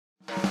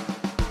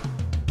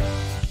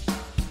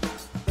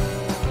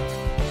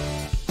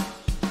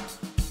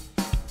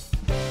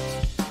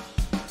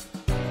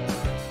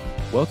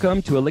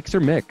Welcome to Elixir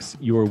Mix,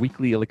 your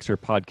weekly Elixir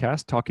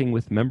podcast talking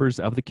with members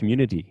of the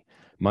community.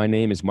 My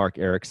name is Mark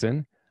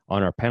Ericksen.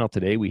 On our panel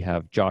today, we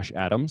have Josh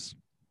Adams.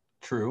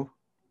 True.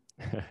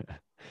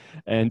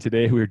 And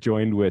today we're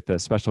joined with a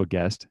special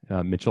guest,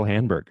 Mitchell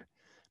Hanberg.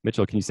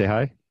 Mitchell, can you say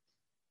hi?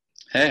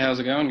 Hey, how's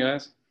it going,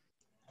 guys?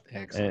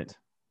 Excellent.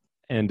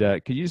 And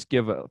could you just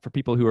give, for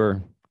people who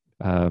are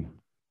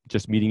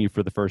just meeting you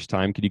for the first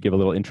time, could you give a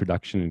little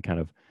introduction and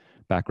kind of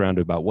background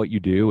about what you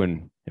do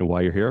and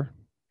why you're here?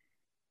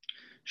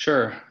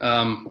 Sure.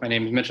 My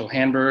name is Mitchell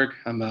Hanberg.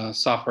 I'm a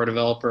software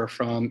developer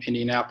from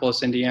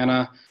Indianapolis,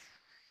 Indiana.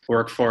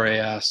 Work for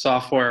a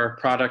software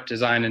product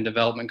design and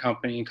development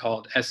company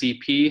called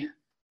SEP.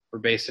 We're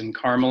based in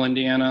Carmel,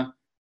 Indiana.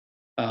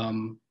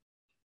 And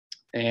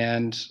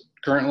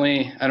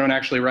currently, I don't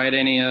actually write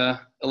any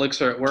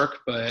Elixir at work,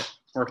 but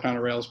working on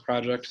a Rails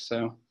project,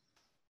 so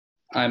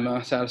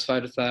I'm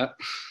satisfied with that.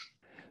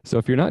 So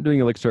if you're not doing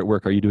Elixir at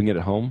work, are you doing it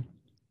at home?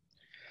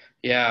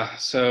 Yeah,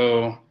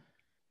 so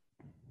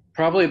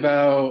probably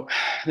about,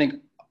 I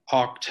think,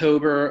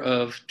 October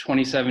of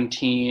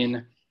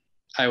 2017,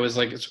 I was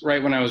like, it's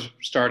right when I was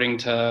starting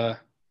to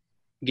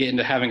get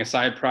into having a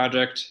side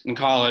project in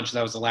college.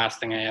 That was the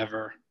last thing I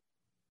ever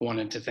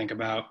wanted to think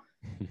about.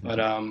 But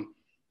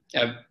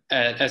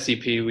at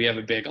SEP, we have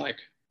a big like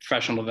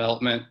professional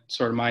development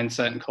sort of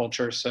mindset and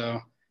culture. So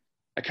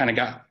I kind of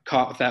got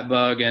caught with that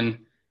bug, and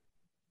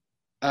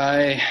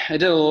I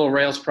did a little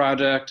Rails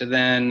project, and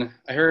then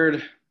I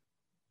heard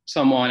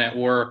someone at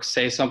work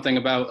say something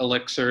about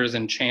elixirs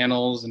and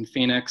channels and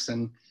Phoenix,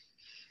 and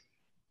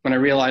when I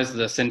realized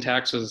the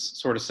syntax was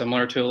sort of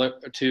similar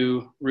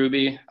to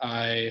Ruby,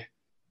 I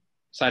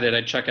decided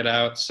I'd check it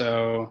out.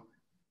 So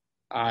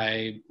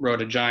I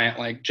wrote a giant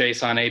like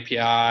JSON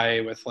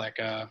API with like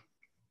it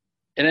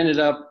ended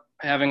up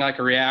having like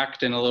a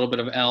React and a little bit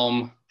of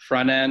Elm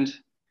front end,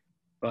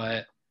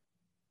 but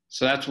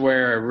so that's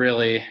where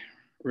I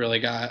really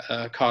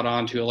got caught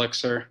on to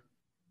Elixir.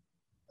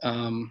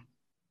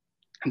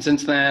 And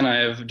since then,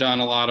 I've done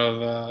a lot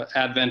of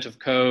advent of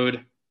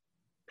code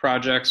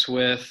projects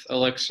with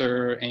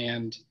Elixir,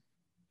 and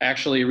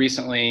actually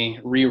recently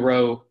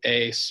rewrote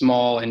a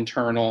small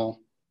internal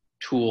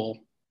tool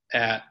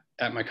at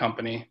my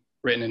company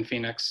written in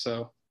Phoenix.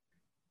 So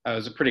I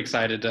was pretty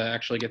excited to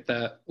actually get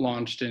that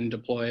launched and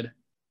deployed.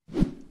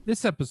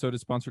 This episode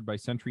is sponsored by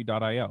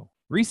Sentry.io.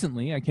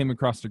 Recently, I came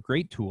across a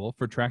great tool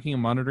for tracking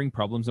and monitoring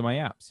problems in my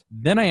apps.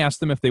 Then I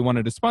asked them if they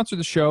wanted to sponsor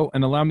the show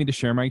and allow me to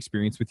share my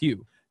experience with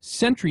you.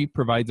 Sentry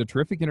provides a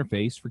terrific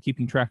interface for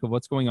keeping track of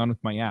what's going on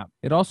with my app.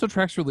 It also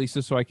tracks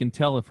releases so I can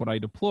tell if what I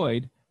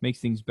deployed makes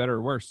things better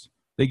or worse.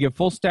 They give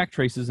full stack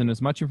traces and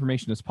as much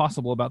information as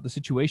possible about the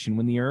situation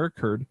when the error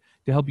occurred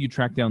to help you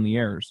track down the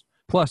errors.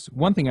 Plus,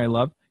 one thing I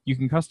love, you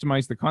can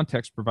customize the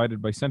context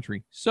provided by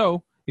Sentry.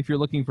 So, if you're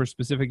looking for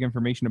specific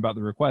information about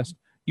the request,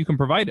 you can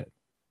provide it.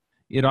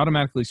 It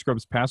automatically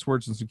scrubs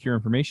passwords and secure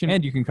information,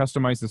 and you can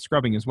customize the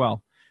scrubbing as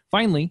well.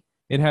 Finally,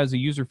 it has a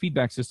user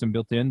feedback system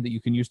built in that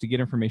you can use to get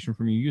information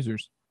from your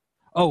users.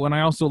 Oh, and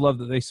I also love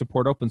that they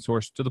support open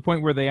source to the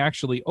point where they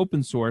actually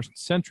open sourced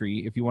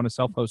Sentry if you want to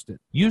self-host it.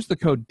 Use the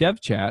code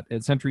devchat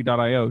at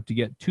Sentry.io to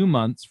get 2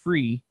 months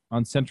free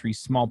on Sentry's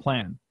small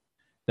plan.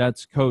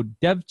 That's code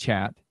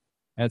devchat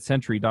at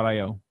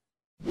Sentry.io.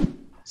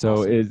 So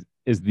awesome.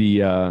 Is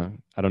the,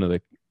 I don't know,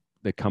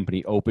 the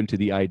company open to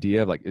the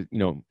idea of like,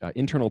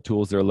 internal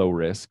tools, they're low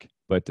risk,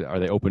 but are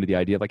they open to the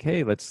idea of like,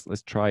 hey, let's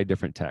try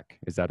different tech?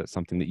 Is that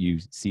something that you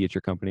see at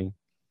your company?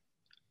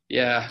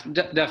 Yeah,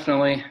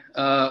 definitely.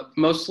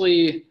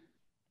 Mostly,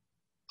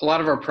 a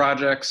lot of our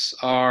projects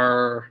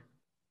our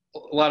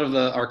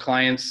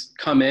clients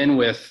come in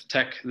with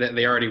tech that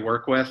they already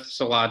work with.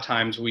 So a lot of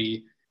times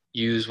we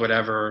use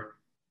whatever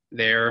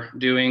they're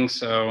doing.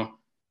 So,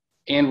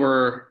 and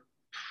we're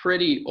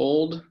pretty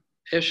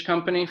old-ish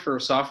company for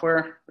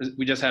software.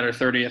 We just had our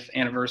 30th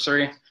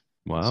anniversary.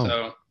 Wow.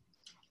 So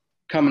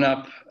coming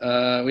up,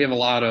 we have a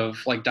lot of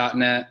like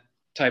 .NET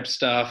type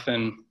stuff,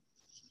 and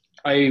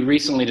I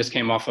recently just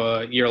came off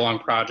a year-long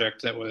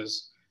project that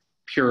was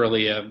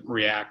purely a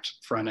React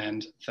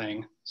front-end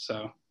thing.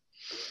 So,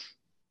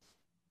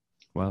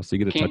 wow, so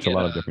you get to touch a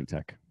lot of different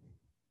tech.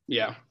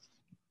 Yeah.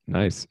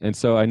 Nice. And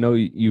so I know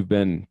you've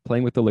been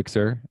playing with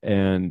Elixir,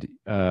 and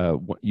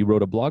you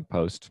wrote a blog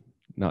post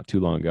not too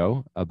long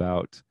ago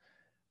about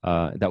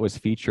that was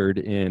featured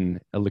in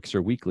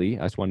Elixir Weekly.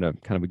 I just wanted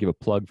to kind of give a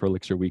plug for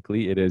Elixir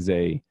Weekly. It is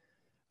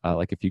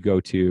like if you go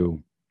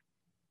to,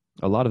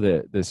 a lot of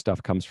this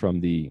stuff comes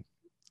from the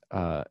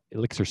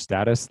Elixir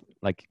Status,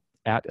 like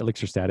at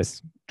Elixir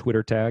Status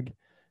Twitter tag,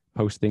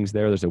 post things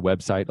there. There's a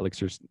website,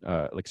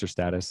 Elixir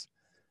Status.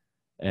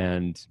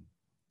 And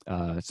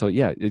so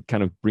yeah, it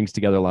kind of brings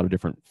together a lot of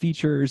different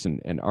features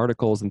and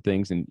articles and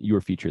things, and you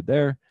were featured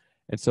there.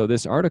 And so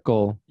this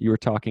article, you were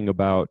talking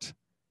about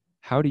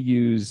how to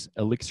use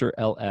Elixir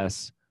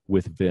LS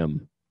with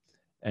Vim.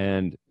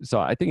 And so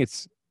I think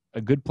it's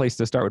a good place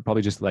to start with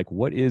probably just like,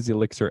 what is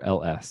Elixir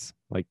LS?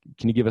 Like,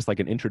 can you give us like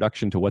an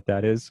introduction to what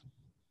that is?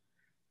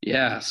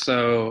 Yeah,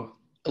 so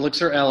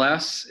Elixir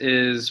LS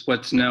is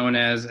what's known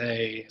as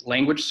a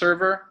language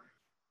server,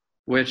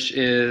 which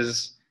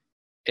is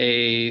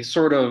a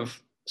sort of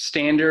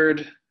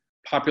standard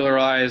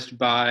popularized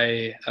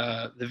by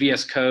the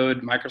VS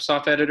Code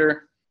Microsoft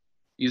editor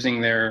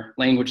using their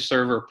language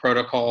server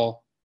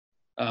protocol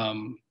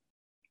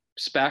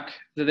spec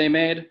that they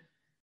made.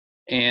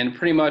 And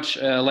pretty much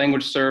a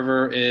language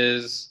server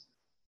is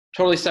a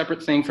totally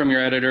separate thing from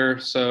your editor.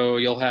 So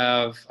you'll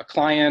have a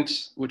client,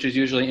 which is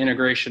usually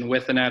integration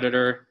with an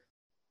editor,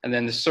 and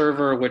then the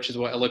server, which is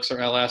what Elixir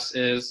LS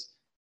is,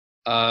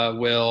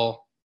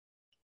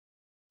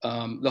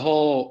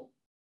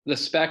 the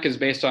spec is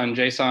based on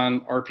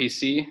JSON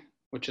RPC,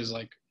 which is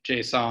like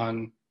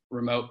JSON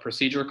remote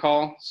procedure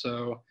call.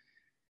 So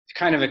it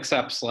kind of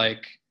accepts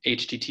like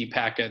HTTP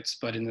packets,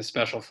 but in this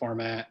special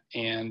format,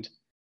 and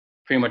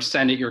pretty much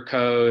send it your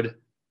code.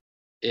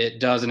 It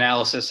does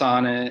analysis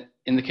on it.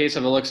 In the case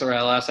of Elixir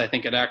LS, I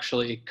think it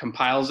actually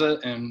compiles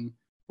it and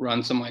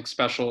runs some like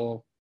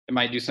special, it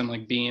might do some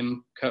like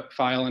Beam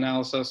file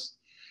analysis,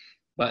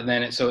 but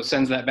then it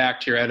sends that back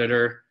to your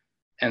editor,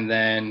 and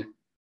then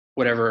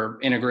whatever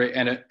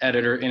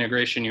editor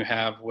integration you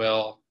have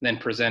will then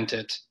present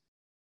it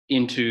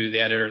into the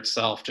editor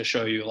itself to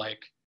show you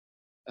like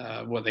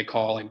what they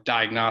call like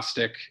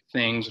diagnostic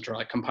things, which are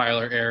like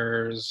compiler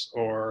errors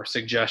or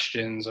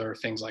suggestions or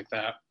things like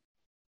that.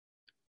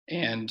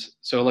 And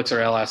so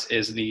Elixir LS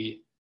is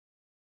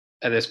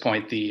at this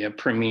point, the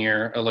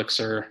premier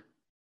Elixir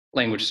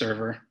language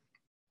server.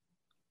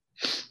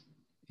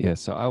 Yeah,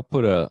 so I'll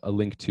put a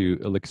link to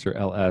Elixir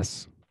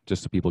LS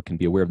just so people can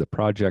be aware of the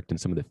project and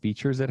some of the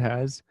features it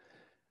has.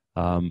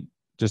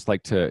 Just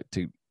like to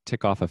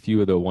tick off a few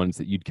of the ones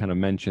that you'd kind of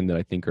mentioned that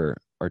I think are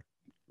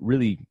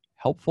really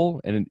helpful.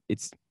 And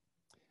it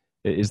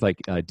is like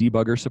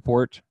debugger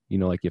support. You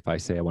know, like if I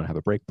say I want to have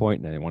a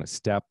breakpoint and I want to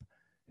step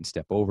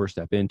over,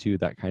 step into,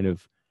 that kind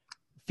of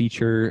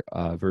feature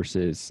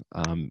versus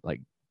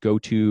like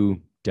go-to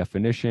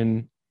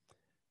definition,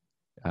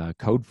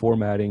 code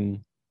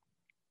formatting,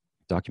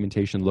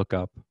 documentation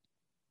lookup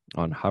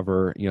on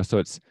hover, you know, so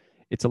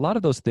it's a lot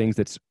of those things.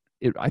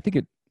 I think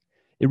it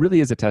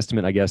really is a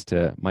testament, I guess,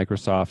 to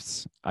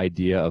Microsoft's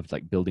idea of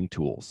like building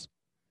tools,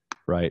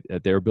 right?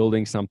 They're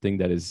building something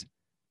that is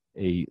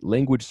a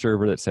language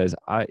server that says,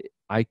 I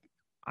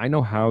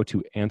know how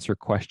to answer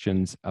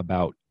questions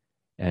about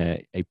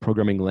a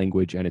programming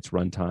language and its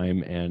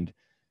runtime and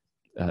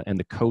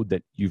the code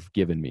that you've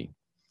given me.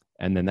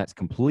 And then that's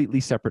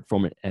completely separate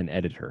from an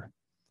editor.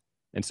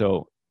 And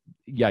so,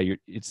 yeah,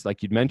 it's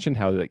like you'd mentioned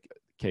how like,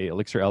 okay,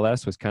 Elixir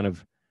LS was kind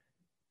of,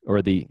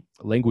 or the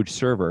language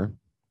server,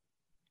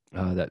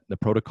 that the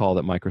protocol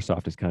that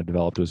Microsoft has kind of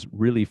developed was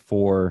really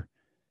for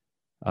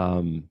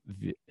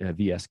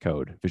VS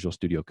Code, Visual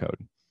Studio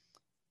Code.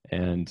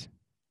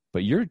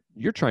 But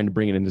you're trying to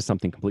bring it into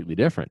something completely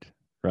different,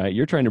 right?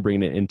 You're trying to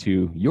bring it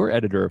into your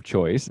editor of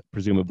choice,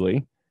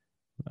 presumably,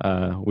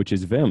 which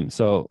is Vim.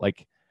 So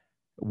like,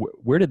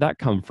 where did that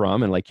come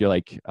from? And like, you're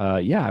like,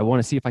 yeah, I want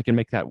to see if I can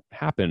make that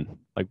happen.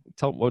 Like,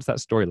 what's that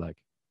story like?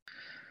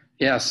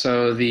 Yeah,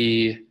 so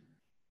the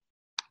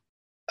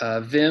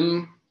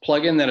Vim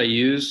plugin that I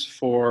use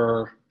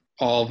for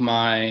all of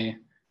my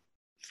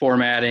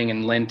formatting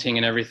and linting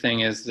and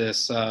everything is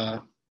this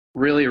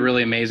really,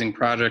 really amazing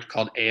project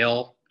called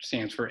ALE, which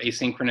stands for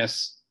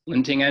Asynchronous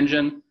Linting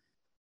Engine.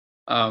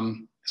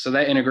 So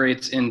that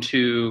integrates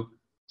into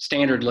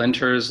standard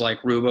linters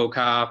like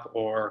Rubocop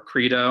or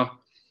Credo,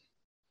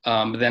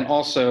 but then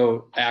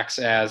also acts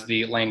as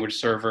the language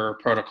server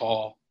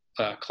protocol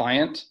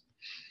client.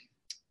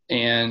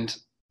 And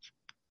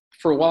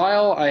for a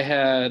while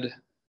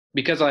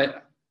because I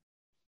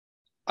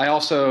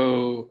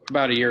also,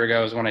 about a year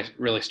ago is when I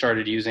really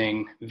started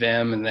using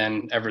Vim, and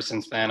then ever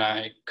since then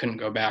I couldn't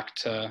go back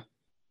to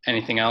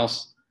anything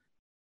else.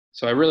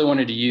 So I really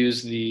wanted to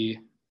use the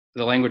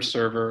language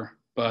server,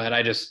 but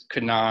I just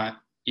could not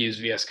use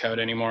VS Code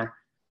anymore.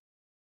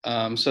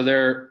 So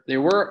there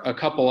were a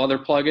couple other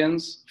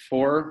plugins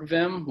for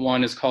Vim.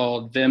 One is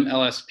called Vim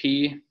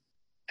LSP,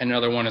 and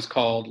another one is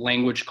called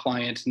Language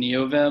Client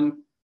NeoVim,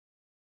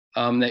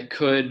 that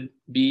could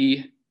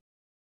be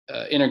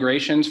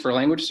integrations for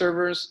language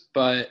servers,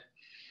 but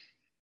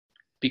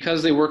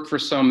because they work for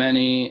so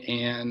many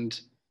and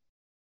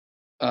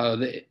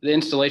the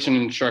installation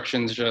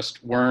instructions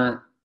just weren't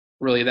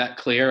really that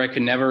clear, I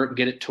could never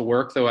get it to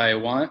work the way I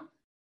want,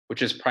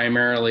 which is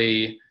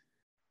primarily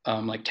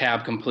like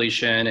tab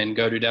completion and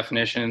go to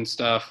definition and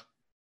stuff.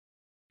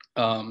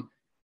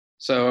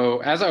 So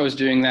as I was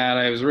doing that,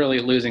 I was really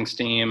losing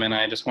steam and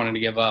I just wanted to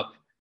give up.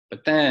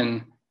 But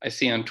then I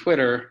see on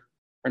Twitter,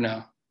 or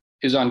no,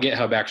 it was on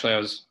GitHub actually.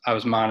 I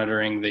was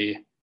monitoring the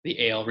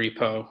ALE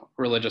repo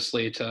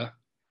religiously to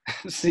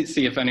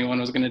see if anyone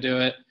was going to do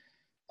it.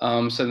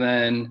 So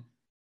then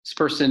this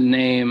person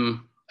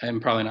name, I'm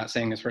probably not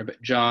saying this right,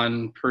 but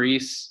John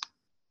Parise,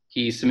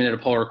 he submitted a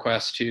pull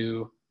request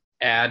to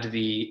add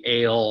the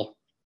ALE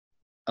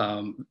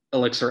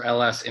Elixir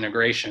LS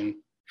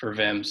integration for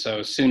Vim. So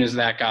as soon as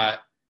that got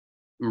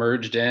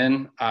merged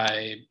in,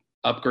 I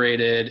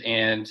upgraded,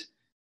 and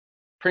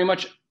pretty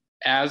much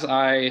as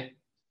I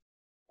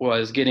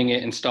was getting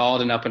it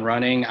installed and up and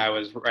running, I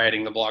was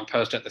writing the blog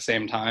post at the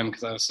same time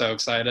because I was so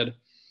excited.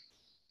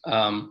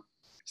 So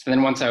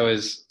then once I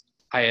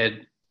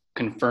had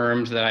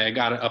confirmed that I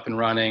got it up and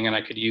running and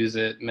I could use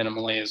it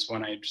minimally, is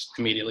when I just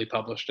immediately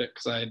published it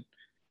because I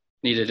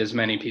needed as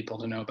many people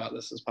to know about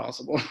this as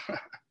possible.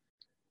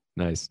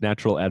 Nice.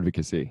 Natural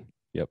advocacy.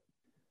 Yep.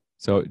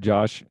 So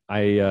Josh,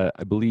 I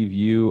believe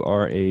you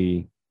are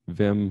a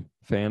Vim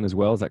fan as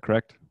well. Is that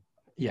correct?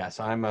 Yes,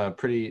 I'm a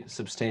pretty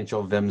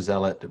substantial Vim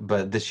zealot,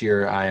 but this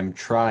year I am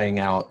trying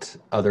out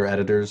other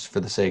editors for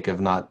the sake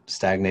of not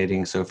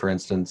stagnating. So for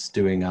instance,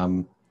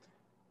 doing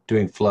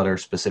Flutter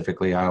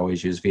specifically, I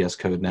always use VS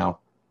Code now.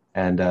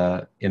 And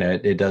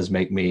it does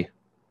make me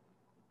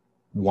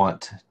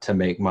want to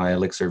make my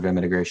Elixir Vim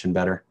integration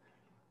better.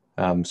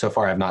 So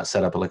far I've not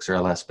set up Elixir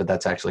LS, but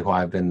that's actually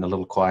why I've been a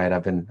little quiet.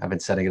 I've been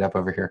setting it up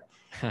over here.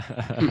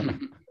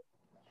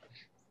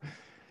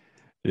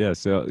 Yeah,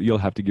 so you'll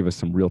have to give us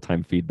some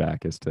real-time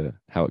feedback as to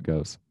how it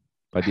goes.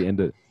 By the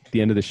end of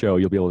the show,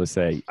 you'll be able to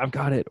say, "I've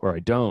got it," or "I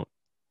don't."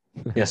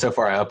 Yeah, so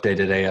far I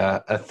updated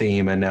a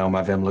theme, and now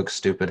my Vim looks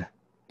stupid.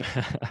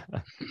 Yeah,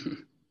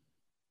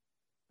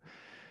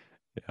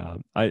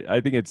 I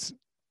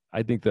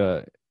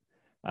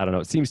don't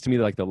know. It seems to me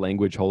like the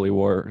language holy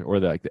war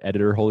or the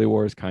editor holy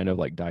war is kind of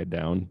like died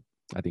down.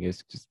 I think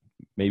it's just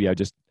maybe I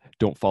just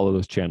don't follow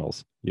those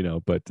channels,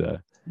 But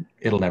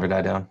It'll never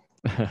die down.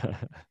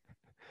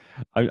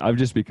 I've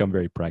just become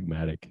very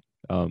pragmatic.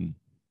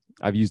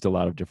 I've used a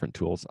lot of different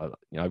tools.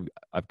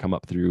 I've come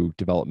up through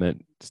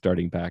development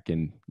starting back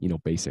in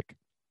BASIC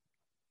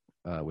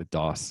with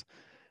DOS.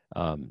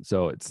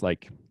 So it's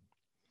like,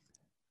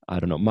 I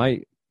don't know.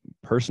 My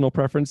personal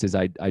preference is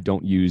I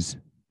don't use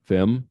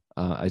Vim.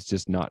 It's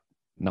just not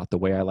the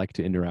way I like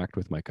to interact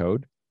with my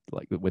code,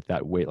 like with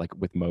that way, like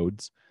with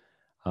modes.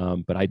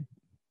 But I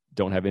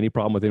don't have any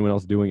problem with anyone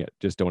else doing it.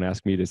 Just don't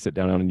ask me to sit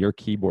down on your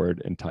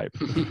keyboard and type.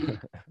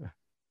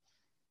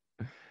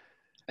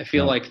 I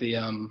feel like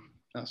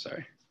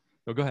sorry.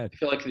 Oh, go ahead. I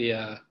feel like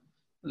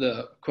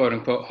the quote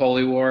unquote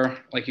holy war,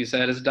 like you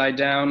said, has died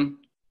down,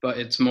 but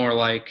it's more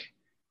like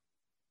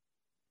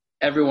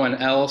everyone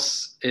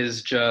else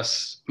is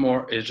just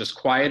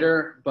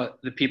quieter, but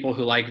the people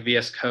who like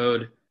VS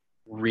Code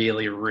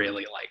really,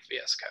 really like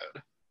VS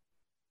Code.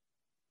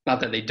 Not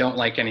that they don't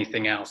like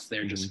anything else.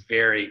 They're just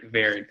very,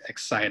 very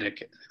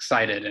excited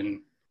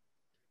and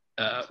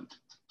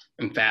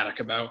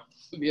emphatic about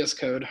VS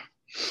Code.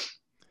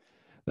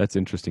 That's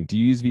interesting. Do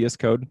you use VS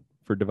Code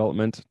for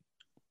development?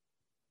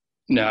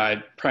 No,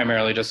 I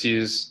primarily just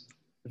use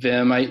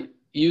Vim. I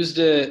used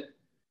it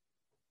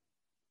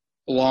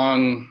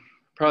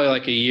probably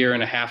like a year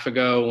and a half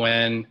ago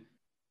when,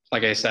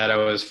 like I said, I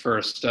was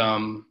first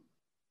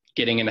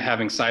getting into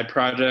having side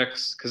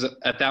projects. Because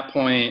at that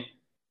point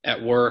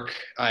at work,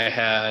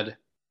 I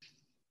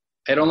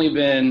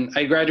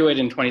graduated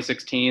in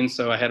 2016,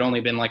 so I had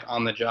only been like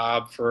on the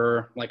job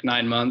for like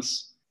 9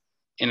 months.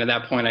 And at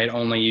that point, I'd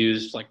only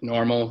used like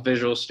normal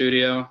Visual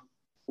Studio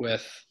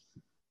with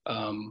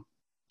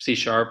C#.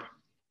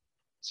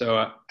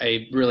 So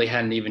I really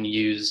hadn't even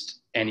used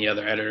any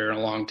other editor in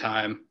a long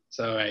time.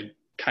 So I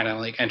kind of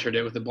like entered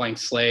it with a blank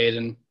slate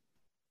and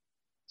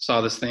saw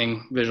this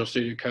thing, Visual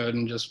Studio Code,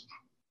 and just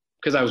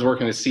because I was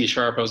working with C#,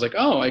 I was like,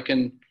 oh, I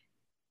can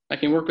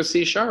work with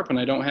C# and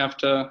I don't have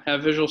to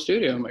have Visual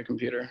Studio on my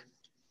computer.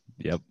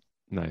 Yep,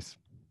 nice.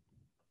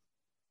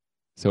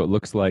 So it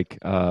looks like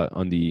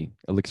on the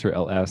Elixir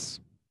LS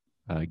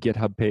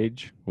GitHub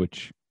page,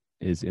 which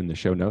is in the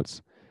show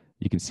notes,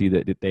 you can see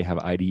that they have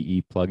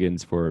IDE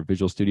plugins for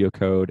Visual Studio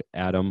Code,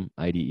 Atom,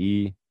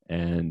 IDE,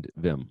 and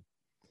Vim.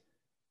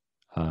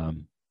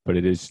 But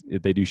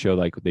they do show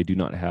like they do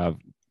not have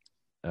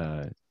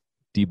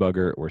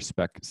debugger or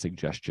spec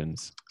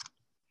suggestions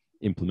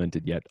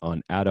implemented yet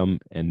on Atom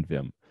and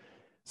Vim.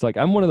 It's like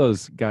I'm one of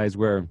those guys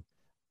where,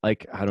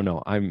 like, I don't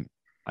know,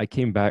 I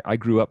came back, I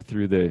grew up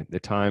through the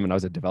time, and I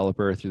was a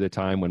developer through the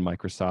time when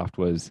Microsoft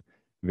was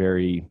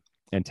very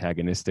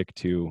antagonistic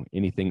to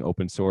anything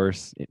open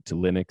source, to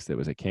Linux that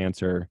was a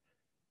cancer,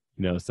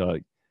 so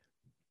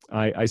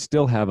I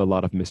still have a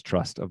lot of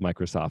mistrust of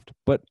Microsoft.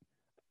 But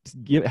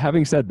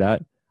having said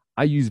that,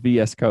 I use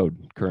VS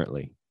Code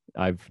currently.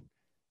 I've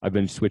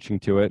been switching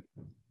to it,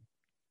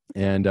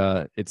 and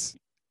it's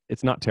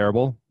not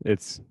terrible.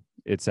 It's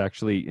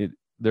actually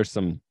there's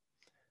some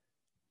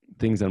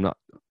things I'm not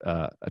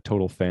a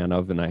total fan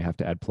of, and I have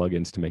to add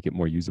plugins to make it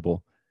more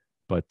usable.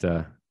 But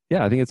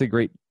yeah, I think it's a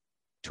great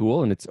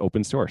tool, and it's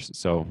open source.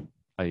 So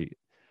I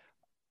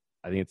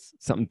think it's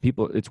something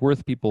it's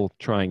worth people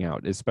trying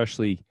out,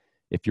 especially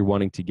if you're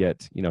wanting to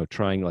get,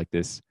 trying like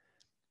this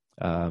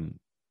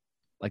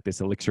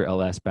Elixir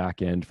LS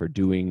backend for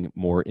doing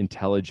more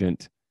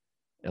intelligent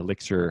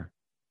Elixir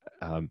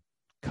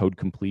code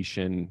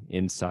completion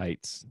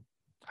insights.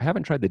 I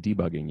haven't tried the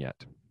debugging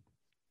yet.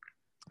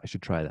 I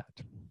should try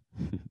that.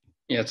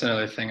 Yeah, it's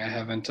another thing I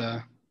haven't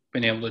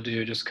been able to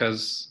do just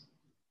because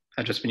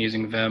I've just been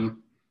using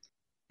Vim.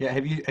 Yeah,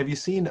 have you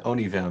seen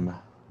OniVim?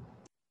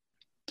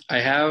 I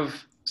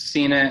have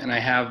seen it and I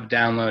have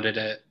downloaded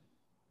it,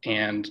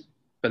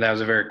 but that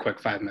was a very quick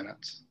 5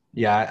 minutes.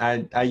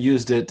 Yeah, I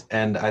used it,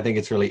 and I think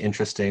it's really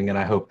interesting, and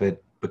I hope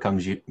it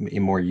becomes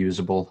more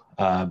usable.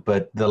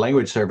 But the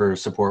language server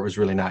support was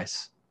really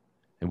nice.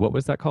 And what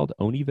was that called?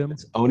 OniVim?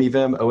 It's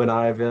OniVim,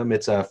 OniVim.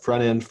 It's a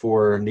front end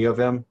for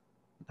NeoVim.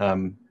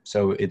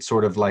 So it's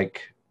sort of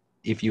like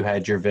if you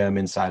had your Vim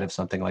inside of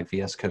something like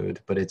VS Code,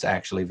 but it's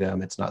actually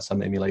Vim. It's not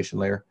some emulation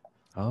layer.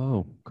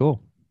 Oh,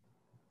 cool.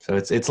 So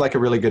it's like a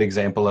really good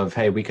example of,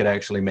 hey, we could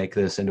actually make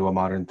this into a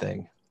modern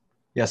thing.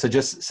 Yeah, so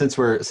just since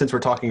we're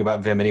talking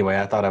about Vim anyway,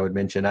 I thought I would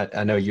mention,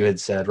 I know you had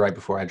said right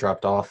before I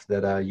dropped off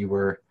that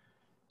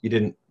you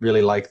didn't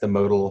really like the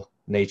modal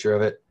nature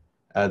of it.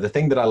 The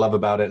thing that I love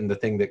about it, and the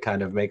thing that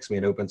kind of makes me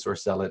an open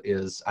source zealot,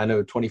 is I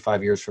know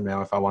 25 years from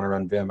now, if I want to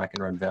run Vim, I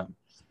can run Vim.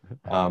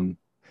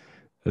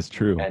 That's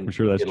true. I'm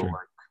sure that's it'll true.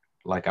 work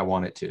like I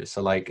want it to.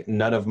 So like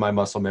none of my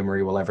muscle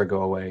memory will ever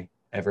go away,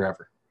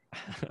 ever.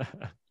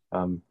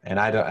 And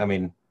I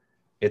mean,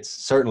 it's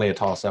certainly a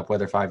toss up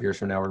whether 5 years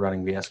from now we're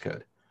running VS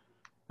Code.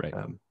 Right.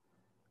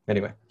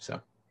 Anyway,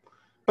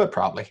 but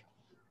probably.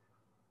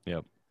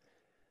 Yep.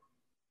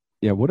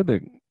 Yeah. One of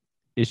the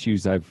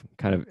issues I've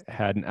kind of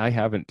had, and I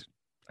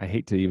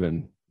hate to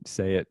even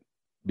say it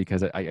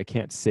because I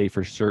can't say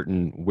for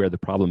certain where the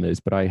problem is,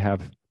 but I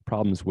have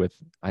problems with,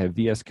 I have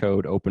VS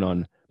Code open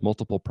on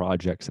multiple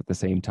projects at the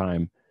same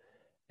time.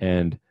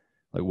 And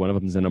like one of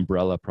them is an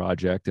umbrella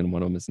project and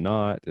one of them is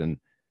not. And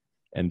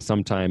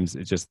sometimes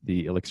it's just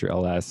the Elixir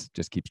LS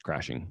just keeps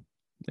crashing.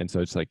 And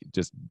so it's like, it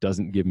just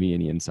doesn't give me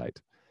any insight.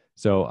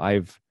 So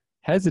I've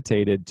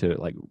hesitated to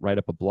like write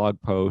up a blog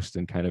post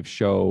and kind of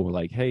show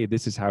like, hey,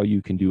 this is how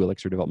you can do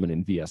Elixir development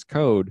in VS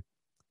Code,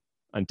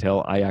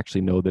 until I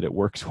actually know that it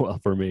works well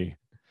for me.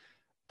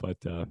 But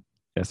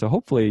yeah, so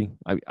hopefully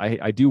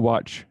I do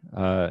watch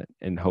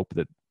and hope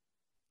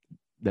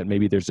that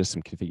maybe there's just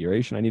some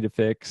configuration I need to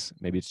fix.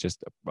 Maybe it's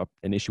just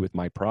an issue with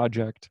my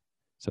project.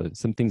 So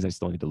some things I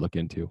still need to look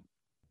into.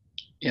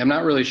 Yeah, I'm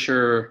not really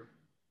sure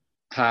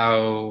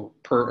how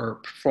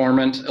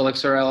performant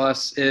Elixir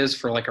LS is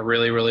for like a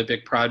really, really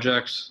big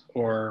project,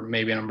 or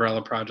maybe an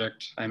umbrella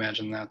project. I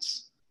imagine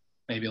that's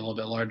maybe a little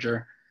bit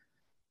larger.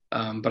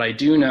 But I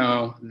do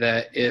know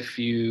that if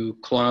you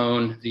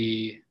clone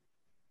the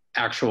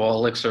actual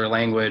Elixir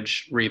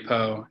language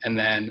repo and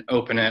then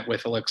open it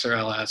with Elixir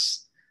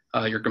LS,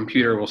 your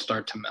computer will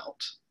start to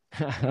melt.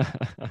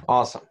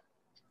 Awesome.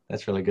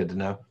 That's really good to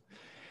know.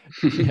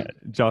 Yeah,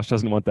 Josh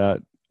doesn't want that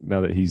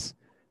now that he's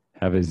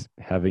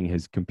having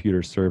his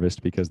computer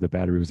serviced because the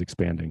battery was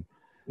expanding.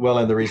 Well,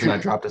 and the reason I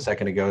dropped a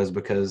second ago is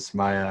because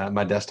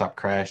my desktop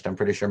crashed. I'm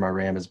pretty sure my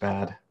RAM is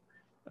bad.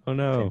 Oh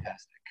no.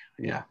 Fantastic.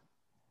 Yeah.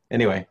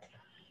 Anyway,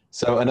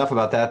 so enough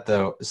about that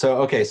though. So,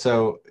 okay.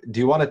 So do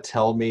you want to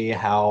tell me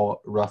how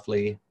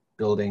roughly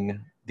building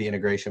the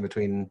integration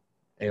between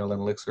ALE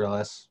and Elixir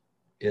LS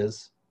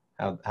is,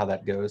 how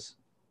that goes?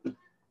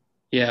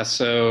 Yeah.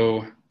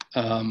 So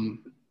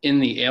in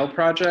the ALE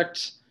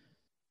project,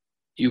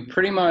 you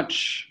pretty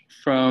much,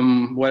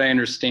 from what I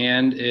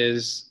understand,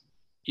 is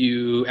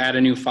you add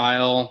a new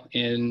file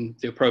in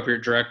the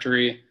appropriate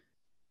directory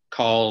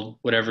called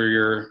whatever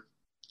your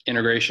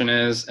integration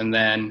is, and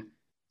then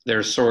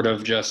there's sort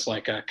of just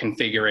like a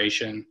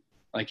configuration.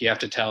 Like you have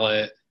to tell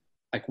it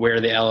like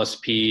where the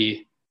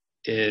LSP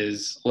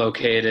is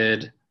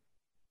located,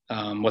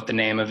 what the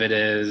name of it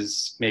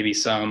is, maybe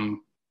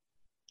some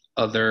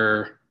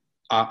other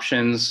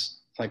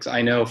options. Like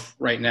I know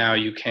right now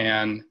you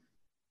can,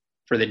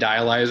 for the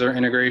dialyzer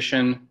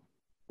integration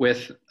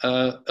with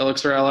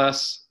Elixir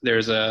LS,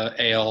 there's a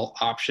ALE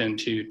option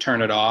to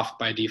turn it off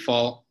by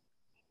default.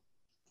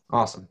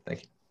 Awesome,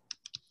 thank you.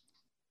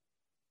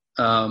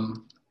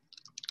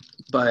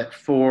 But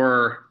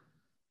for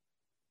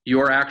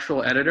your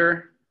actual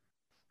editor,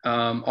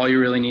 all you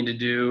really need to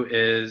do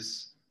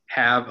is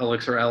have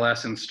Elixir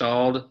LS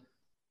installed,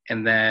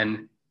 and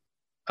then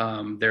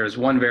there's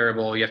one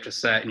variable you have to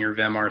set in your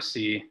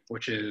vimrc,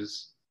 which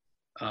is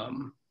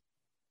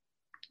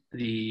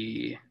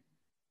the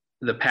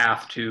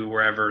path to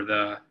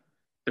wherever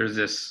there's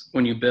this,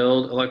 when you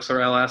build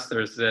Elixir LS,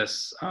 there's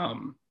this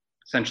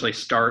essentially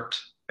start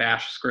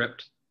bash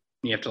script.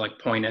 You have to like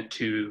point it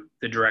to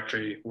the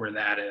directory where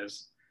that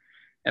is,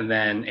 and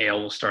then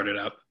ALE will start it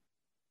up.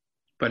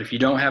 But if you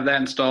don't have that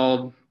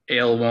installed,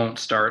 ALE won't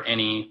start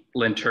any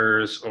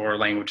linters or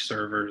language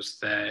servers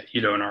that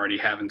you don't already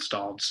have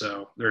installed.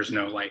 So there's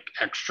no like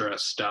extra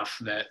stuff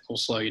that will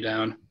slow you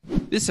down.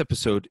 This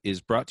episode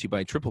is brought to you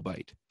by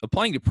TripleByte.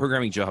 Applying to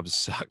programming jobs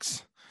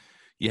sucks.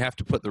 You have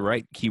to put the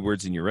right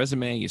keywords in your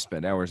resume. You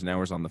spend hours and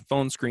hours on the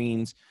phone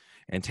screens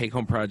and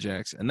take-home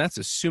projects, and that's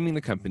assuming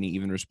the company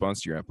even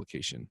responds to your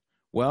application.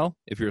 Well,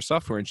 if you're a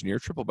software engineer,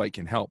 TripleByte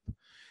can help.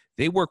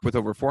 They work with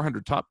over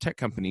 400 top tech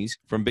companies,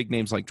 from big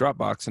names like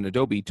Dropbox and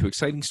Adobe to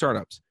exciting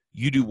startups.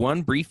 You do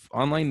one brief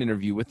online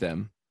interview with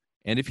them,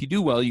 and if you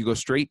do well, you go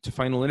straight to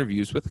final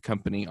interviews with the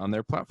company on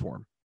their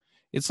platform.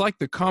 It's like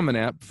the Common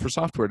App for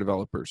software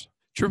developers.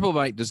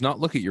 TripleByte does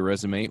not look at your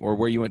resume or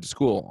where you went to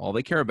school. All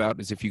they care about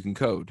is if you can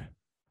code.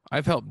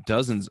 I've helped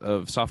dozens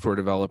of software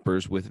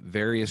developers with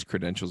various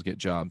credentials get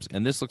jobs,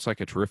 and this looks like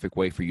a terrific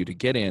way for you to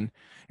get in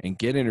and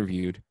get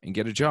interviewed and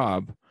get a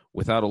job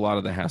without a lot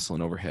of the hassle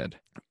and overhead.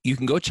 You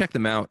can go check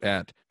them out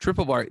at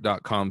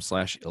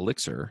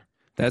triplebyte.com/elixir.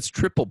 That's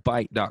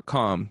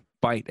triplebyte.com,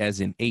 byte as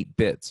in 8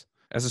 bits.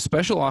 As a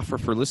special offer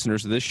for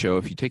listeners of this show,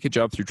 if you take a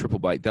job through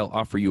TripleByte, they'll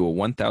offer you a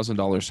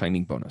 $1,000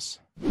 signing bonus.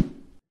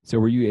 So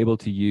were you able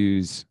to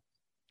use,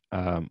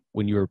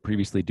 when you were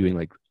previously doing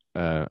like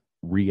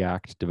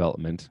React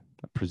development,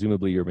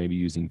 presumably you're maybe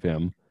using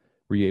Vim,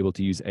 were you able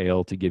to use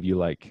ALE to give you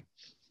like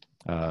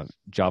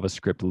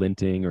JavaScript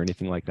linting or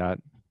anything like that?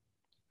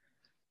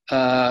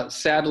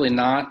 Sadly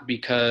not,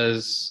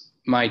 because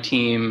my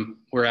team,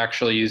 we're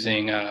actually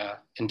using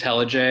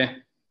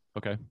intelliJ.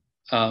 Okay.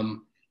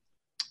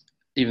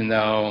 Even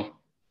though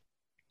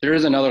there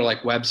is another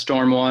like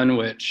WebStorm one,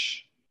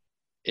 which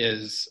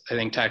is, I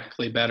think,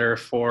 technically better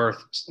for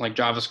like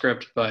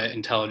JavaScript, but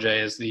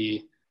IntelliJ is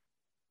the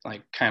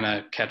like kind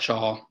of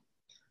catch-all.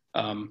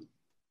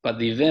 But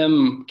the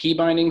Vim key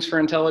bindings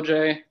for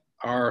IntelliJ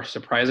are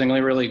surprisingly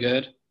really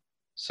good.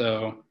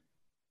 So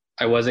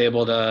I was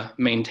able to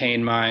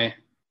maintain my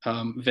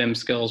Vim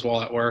skills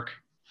while at work.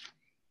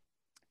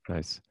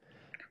 Nice.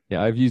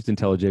 Yeah, I've used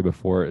IntelliJ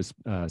before,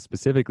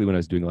 specifically when I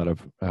was doing a lot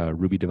of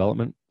Ruby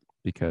development,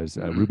 because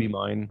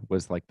RubyMine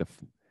was like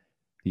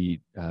the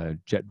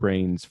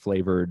JetBrains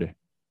flavored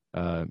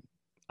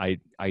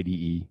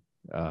IDE,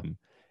 and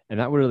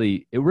that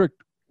really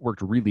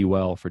worked really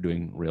well for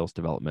doing Rails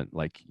development.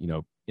 Like, you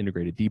know,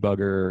 integrated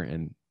debugger,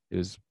 and it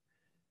was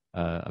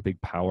a big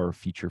power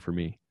feature for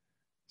me.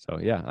 So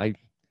yeah, I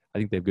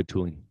think they have good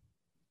tooling.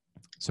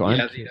 So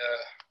yeah,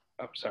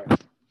 sorry, go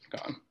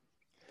on.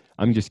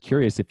 I'm just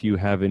curious if you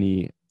have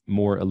any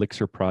more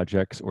Elixir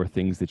projects or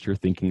things that you're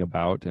thinking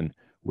about, and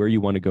where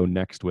you want to go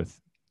next with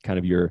kind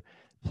of your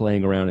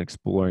playing around and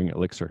exploring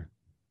Elixir.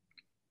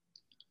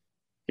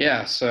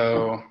 Yeah,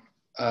 so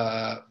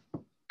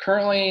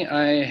currently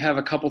I have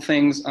a couple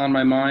things on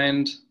my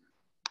mind.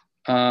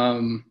 I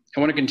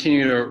want to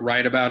continue to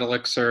write about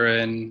Elixir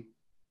and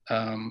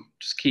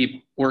just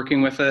keep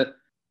working with it.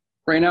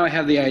 Right now I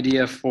have the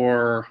idea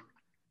for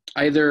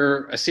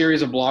either a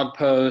series of blog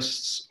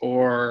posts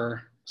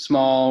or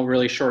small,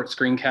 really short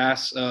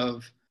screencasts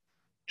of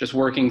just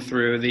working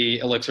through the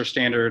Elixir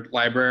standard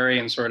library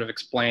and sort of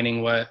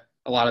explaining what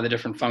a lot of the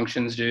different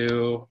functions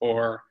do,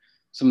 or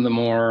some of the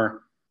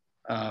more,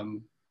 I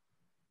don't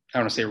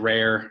want to say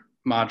rare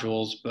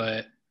modules,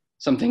 but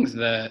some things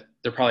that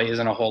there probably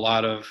isn't a whole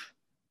lot of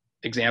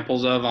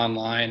examples of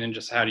online, and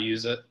just how to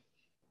use it.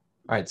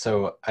 All right,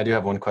 so I do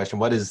have one question.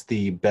 What is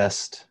the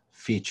best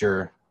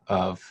feature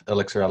of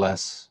Elixir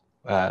LS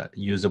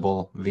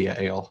usable via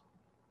ALE?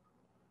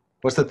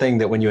 What's the thing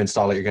that when you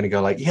install it, you're going to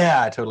go like,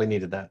 yeah, I totally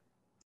needed that?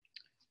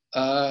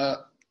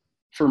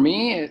 For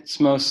me, it's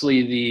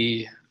mostly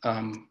the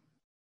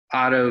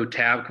auto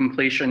tab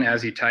completion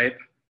as you type.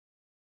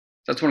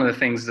 That's one of the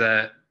things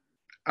that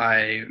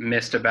I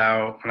missed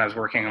about when I was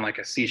working on like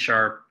a C#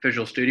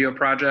 Visual Studio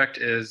project,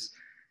 is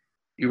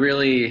you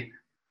really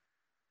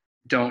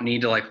don't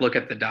need to like look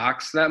at the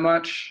docs that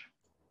much,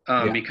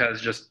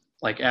 because just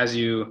like as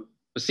you,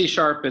 with C#,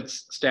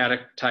 it's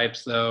static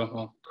types though,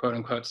 well, quote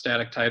unquote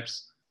static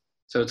types.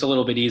 So it's a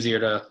little bit easier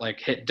to like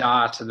hit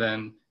dot and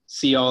then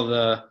see all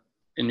the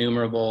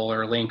enumerable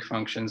or link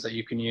functions that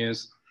you can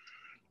use.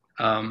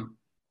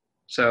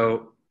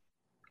 So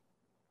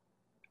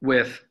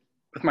with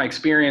my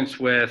experience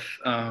with,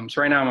 so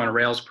right now I'm on a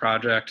Rails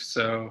project,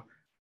 so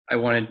I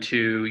wanted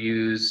to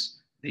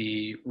use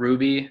the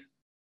Ruby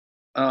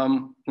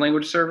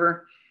language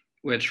server,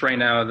 which right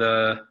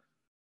now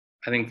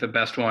I think the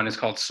best one is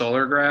called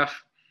SolarGraph.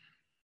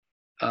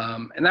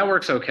 And that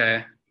works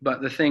okay.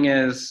 But the thing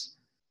is,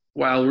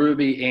 while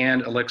Ruby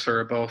and Elixir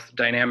are both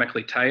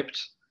dynamically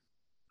typed,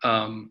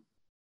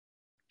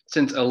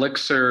 since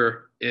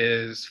Elixir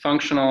is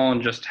functional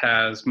and just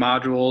has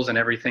modules and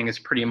everything is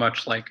pretty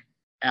much like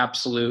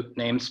absolute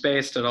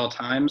namespaced at all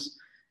times,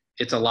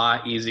 it's a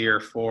lot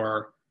easier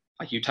for,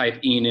 like, you type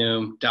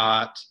enum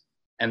dot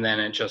and then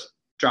it just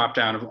drop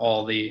down of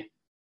all the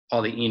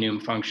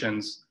enum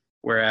functions.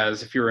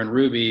 Whereas if you're in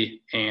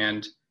Ruby,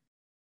 and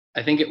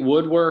I think it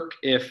would work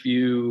if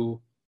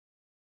you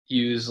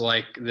use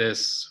like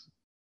this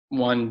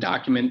one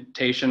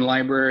documentation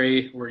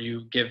library where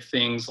you give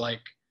things like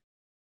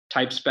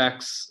type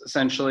specs,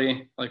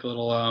 essentially, like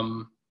little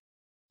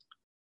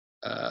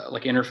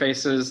like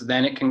interfaces,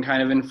 then it can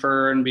kind of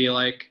infer and be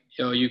like,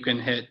 yo, you can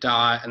hit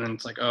dot, and then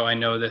it's like, oh, I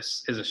know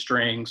this is a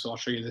string, so I'll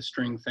show you the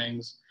string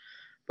things.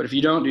 But if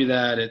you don't do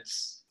that,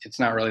 it's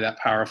not really that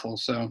powerful.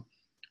 So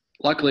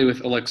luckily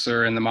with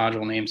Elixir and the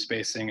module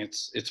namespacing,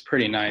 it's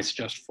pretty nice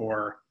just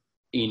for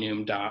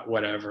enum dot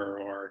whatever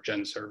or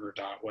genserver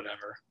dot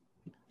whatever.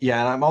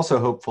 Yeah, and I'm also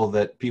hopeful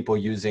that people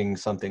using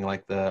something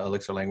like the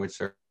Elixir language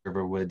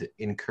server would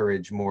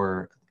encourage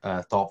more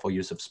thoughtful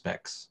use of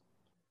specs.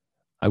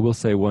 I will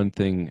say one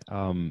thing,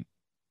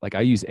 like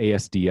I use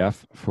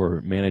ASDF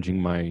for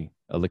managing my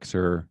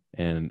Elixir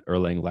and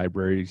Erlang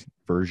library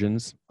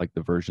versions, like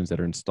the versions that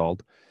are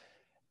installed.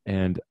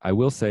 And I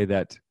will say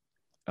that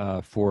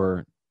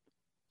for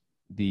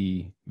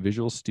the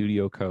Visual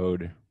Studio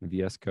Code, the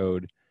VS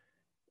Code,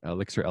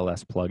 Elixir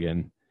LS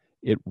plugin,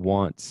 it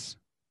wants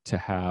to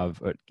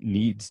have,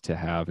 needs to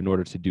have, in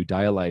order to do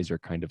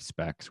dialyzer kind of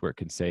specs where it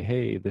can say,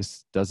 hey,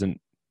 this doesn't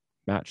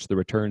match the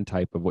return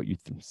type of what you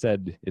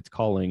said it's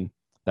calling,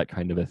 that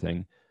kind of a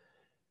thing.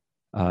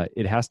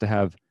 It has to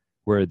have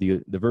where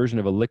the version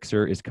of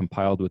Elixir is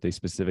compiled with a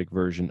specific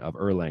version of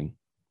Erlang.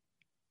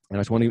 And I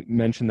just want to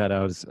mention that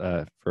as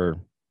for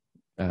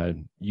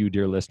you,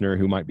 dear listener,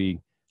 who might be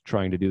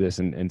trying to do this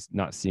and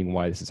not seeing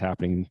why this is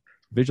happening.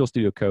 Visual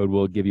Studio Code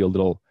will give you a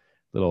little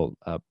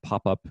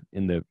pop-up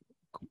in the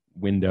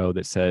window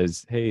that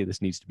says, hey,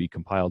 this needs to be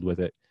compiled with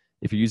it.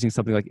 If you're using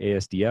something like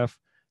ASDF,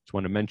 just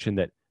want to mention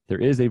that there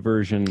is a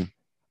version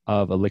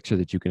of Elixir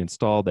that you can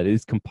install that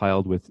is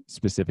compiled with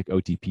specific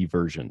OTP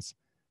versions.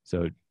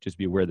 So just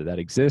be aware that that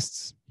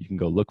exists. You can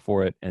go look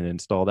for it and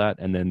install that,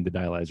 and then the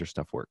dialyzer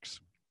stuff works.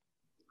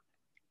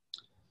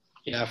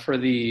 Yeah, for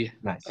the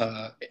Nice.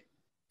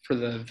 For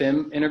the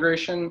Vim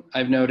integration,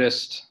 I've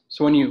noticed,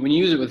 so when you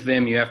use it with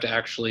Vim, you have to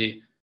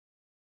actually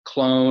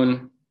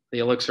clone the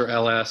Elixir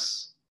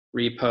LS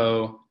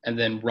repo and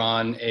then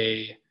run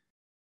a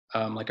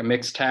like a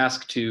mixed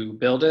task to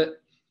build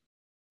it.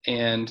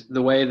 And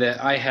the way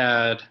that I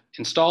had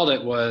installed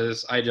it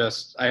was I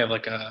have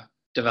like a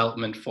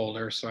development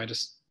folder, so I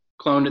just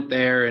cloned it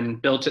there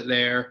and built it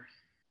there.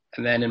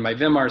 And then in my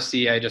Vim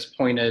RC, I just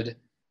pointed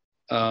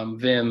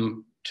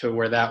Vim to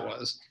where that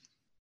was.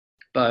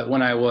 But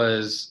when I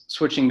was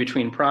switching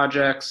between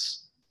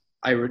projects,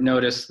 I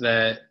noticed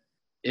that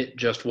it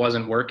just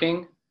wasn't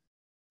working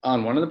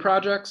on one of the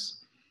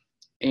projects.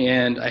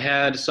 And I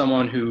had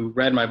someone who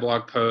read my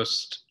blog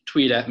post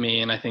tweet at me,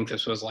 and I think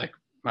this was like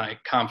my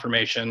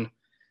confirmation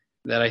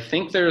that I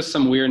think there's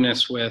some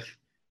weirdness with,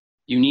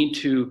 you need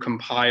to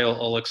compile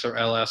Elixir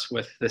LS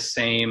with the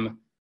same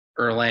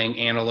Erlang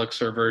and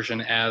Elixir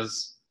version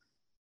as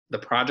the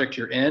project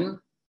you're in.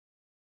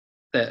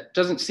 That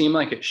doesn't seem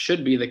like it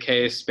should be the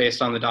case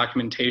based on the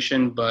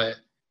documentation, but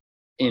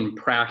in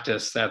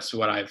practice, that's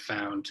what I've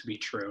found to be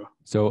true.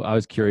 So I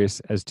was curious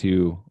as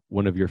to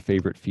one of your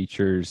favorite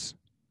features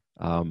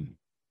of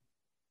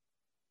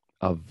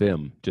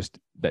Vim, just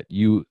that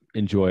you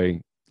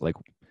enjoy, like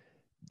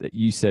that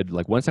you said,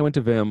 like once I went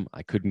to Vim,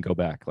 I couldn't go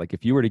back. Like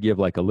if you were to give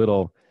like a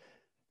little,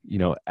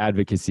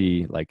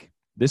 advocacy, like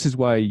this is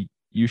why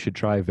you should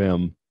try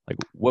Vim, like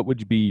what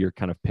would be your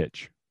kind of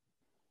pitch?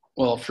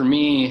 Well, for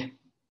me,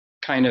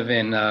 kind of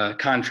in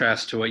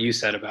contrast to what you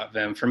said about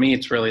Vim, for me,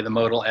 it's really the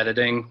modal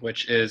editing,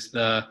 which is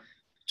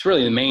it's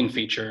really the main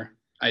feature,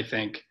 I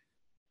think.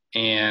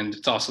 And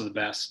it's also the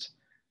best.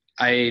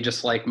 I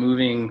just like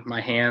moving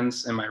my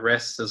hands and my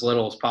wrists as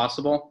little as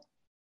possible.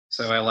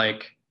 So I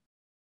like,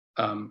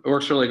 it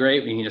works really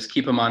great. You can just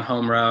keep them on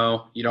home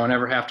row. You don't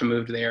ever have to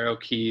move to the arrow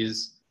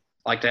keys.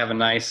 I like to have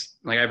I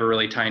have a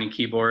really tiny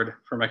keyboard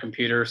for my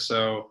computer.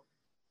 So,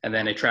 and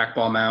then a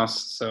trackball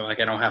mouse. So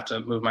like I don't have to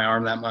move my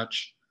arm that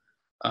much.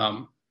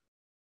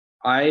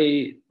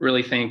 I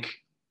really think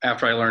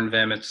after I learned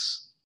Vim,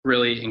 it's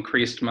really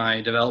increased my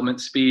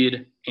development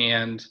speed,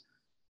 and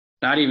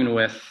not even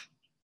with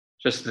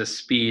just the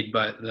speed,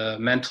 but the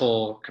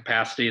mental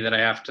capacity that I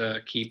have to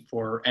keep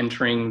for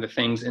entering the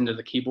things into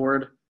the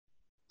keyboard.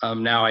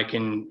 Now I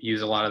can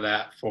use a lot of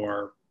that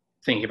for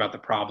thinking about the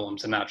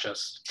problems and not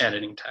just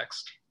editing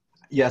text.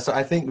 Yeah, so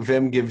I think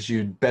Vim gives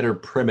you better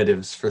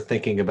primitives for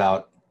thinking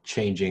about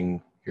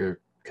changing your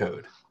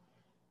code.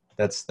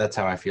 That's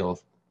how I feel.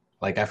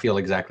 Like I feel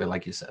exactly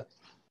like you said.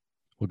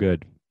 Well,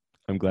 good.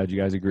 I'm glad you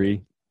guys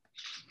agree.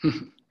 All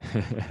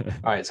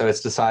right, so it's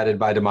decided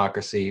by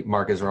democracy.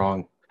 Mark is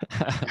wrong.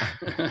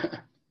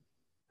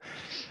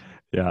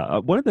 Yeah,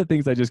 one of the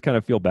things I just kind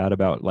of feel bad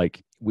about,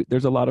 like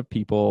there's a lot of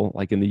people,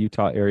 like in the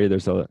Utah area,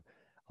 there's a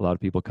lot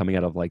of people coming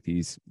out of like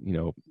these,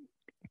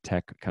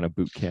 tech kind of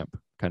boot camp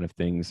kind of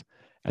things,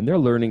 and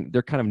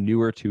they're kind of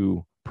newer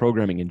to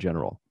programming in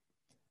general.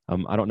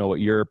 I don't know what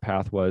your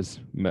path was,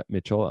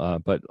 Mitchell,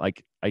 but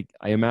like I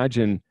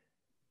imagine,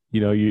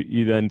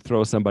 you then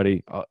throw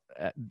somebody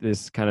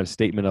this kind of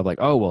statement of like,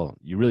 oh, well,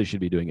 you really should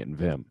be doing it in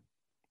Vim.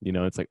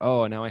 It's like,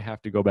 oh, now I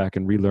have to go back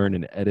and relearn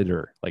an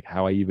editor, like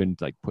how I even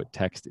like put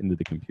text into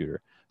the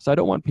computer. So I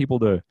don't want people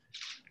to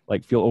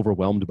like feel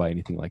overwhelmed by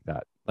anything like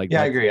that. Like,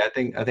 yeah, I agree. I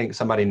think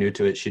somebody new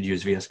to it should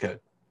use VS Code.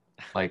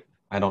 Like,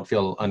 I don't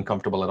feel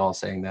uncomfortable at all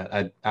saying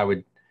that. I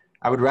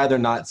would rather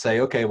not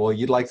say, okay, well,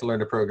 you'd like to learn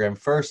to program.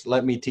 First,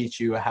 let me teach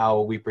you how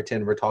we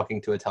pretend we're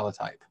talking to a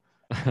teletype.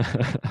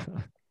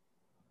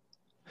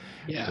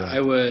 Yeah, Right.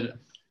 I would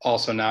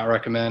also not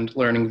recommend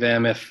learning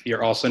Vim if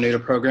you're also new to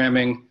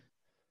programming.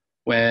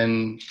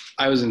 When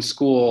I was in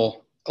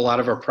school, a lot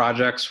of our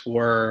projects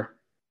it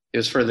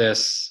was for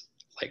this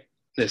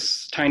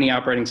tiny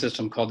operating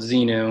system called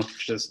Xenu,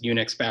 which is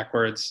Unix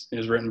backwards. It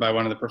was written by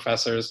one of the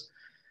professors.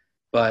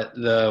 But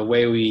the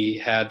way we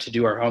had to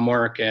do our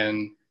homework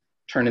and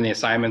turn in the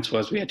assignments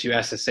was we had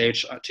to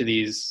SSH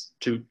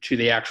to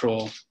the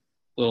actual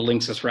little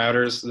Linksys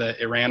routers that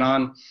it ran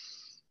on.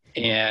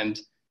 And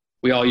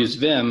we all used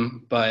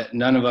Vim, but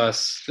none of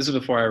us, this is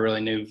before I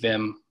really knew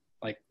Vim,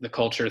 like the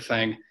culture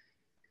thing.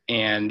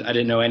 And I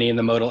didn't know any of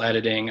the modal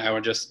editing. I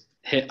would just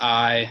hit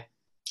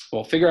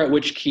figure out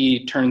which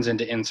key turns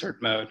into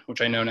insert mode,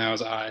 which I know now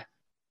is I,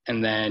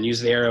 and then use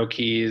the arrow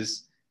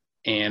keys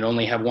and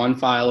only have one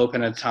file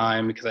open at a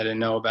time because I didn't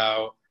know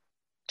about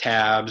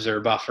tabs or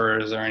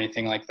buffers or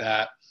anything like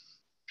that.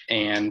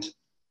 And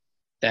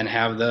then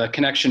have the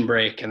connection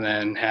break and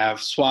then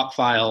have swap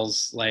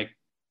files, like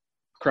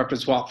corrupted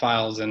swap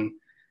files. And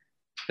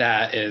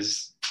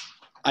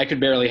I could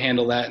barely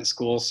handle that in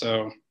school.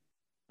 So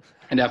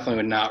I definitely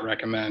would not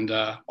recommend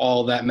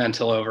all that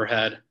mental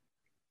overhead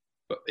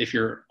if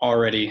you're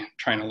already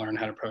trying to learn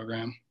how to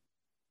program.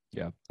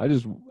 Yeah, I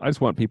just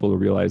want people to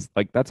realize,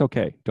 like, that's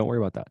okay. Don't worry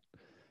about that.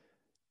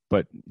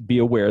 But be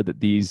aware that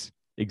these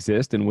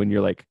exist, and when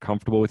you're like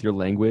comfortable with your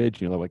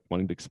language, like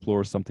wanting to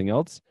explore something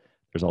else,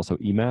 there's also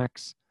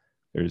Emacs,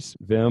 there's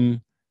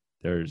Vim,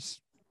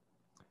 there's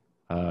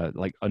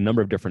like a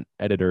number of different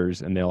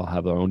editors, and they all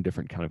have their own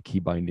different kind of key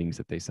bindings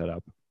that they set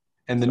up.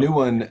 And the new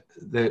one,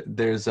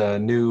 there's a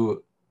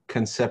new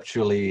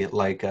conceptually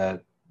like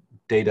a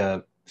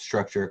data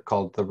structure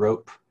called the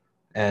rope.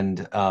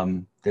 And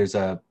there's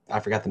I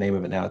forgot the name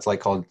of it now. It's like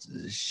called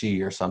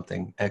Xi or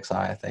something, XI,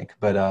 I think.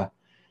 But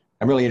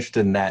I'm really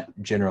interested in that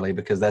generally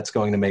because that's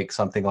going to make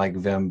something like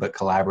Vim, but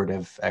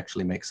collaborative,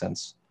 actually make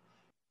sense.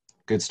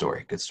 Good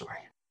story, good story.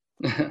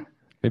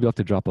 Maybe I'll have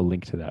to drop a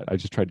link to that. I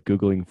just tried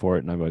Googling for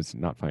it and I was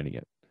not finding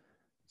it.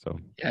 So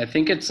yeah, I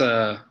think it's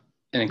an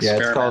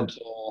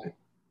experimental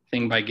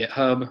thing by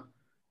GitHub.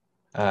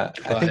 I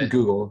think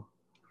Google.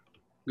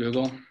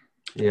 Google?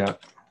 Yeah.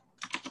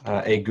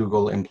 A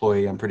Google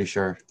employee, I'm pretty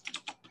sure.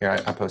 Here,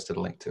 I posted a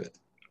link to it.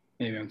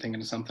 Maybe I'm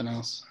thinking of something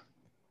else.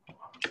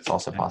 It's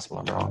also possible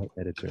I'm wrong.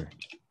 Editor.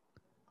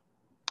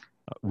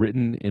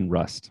 Written in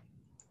Rust.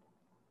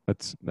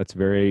 That's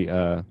very,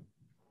 I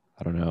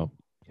don't know,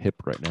 hip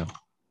right now.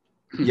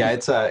 Yeah,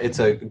 it's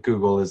a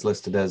Google is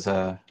listed as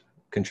a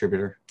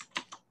contributor.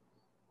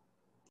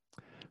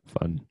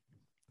 Fun.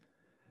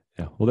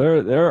 Yeah.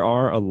 Well, there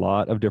are a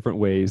lot of different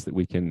ways that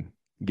we can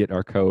get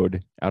our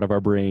code out of our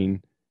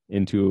brain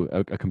into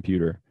a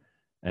computer,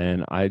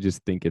 and I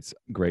just think it's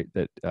great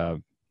that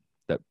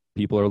that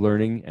people are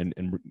learning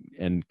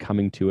and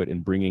coming to it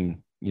and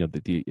bringing,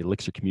 that the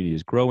Elixir community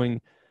is growing.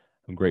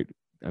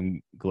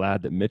 I'm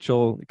glad that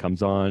Mitchell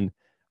comes on,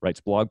 writes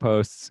blog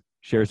posts,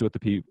 shares with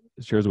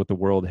the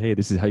world. Hey,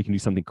 this is how you can do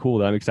something cool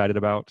that I'm excited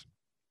about.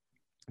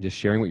 Just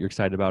sharing what you're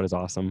excited about is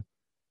awesome.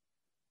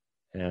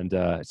 And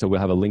so we'll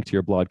have a link to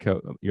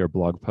your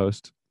blog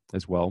post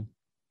as well.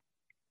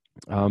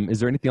 Is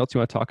there anything else you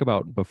want to talk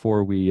about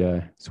before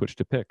we switch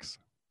to picks?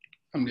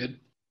 I'm good.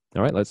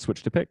 All right, let's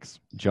switch to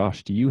picks.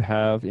 Josh, do you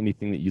have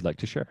anything that you'd like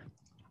to share?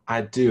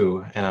 I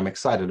do, and I'm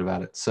excited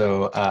about it.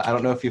 So I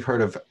don't know if you've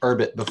heard of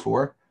Urbit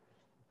before.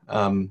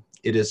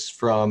 It is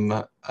from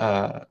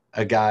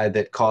a guy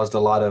that caused a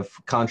lot of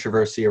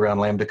controversy around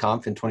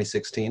LambdaConf in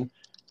 2016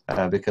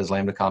 because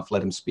LambdaConf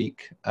let him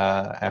speak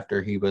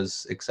after he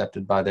was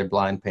accepted by their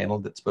blind panel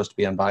that's supposed to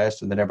be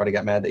unbiased, and then everybody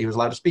got mad that he was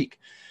allowed to speak.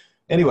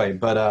 Anyway,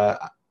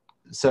 but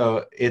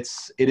so it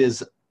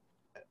is.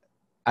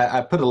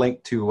 I put a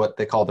link to what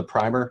they call the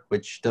primer,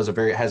 which has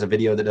a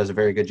video that does a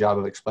very good job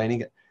of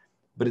explaining it.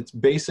 But it's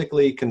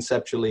basically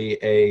conceptually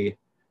a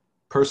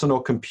personal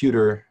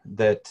computer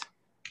that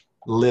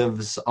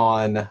lives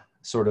on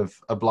sort of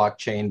a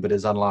blockchain, but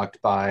is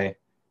unlocked by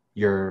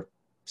your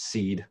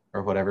seed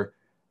or whatever.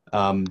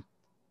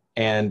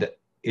 And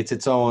it's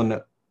its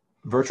own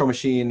virtual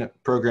machine,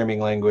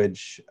 programming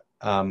language,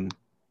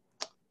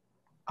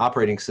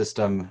 operating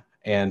system,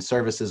 and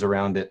services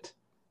around it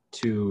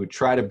to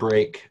try to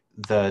break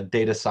the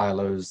data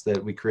silos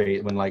that we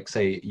create when, like,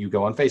 say you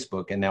go on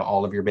Facebook and now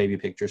all of your baby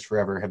pictures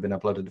forever have been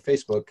uploaded to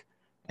Facebook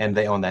and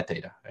they own that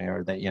data,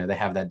 or they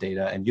have that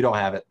data and you don't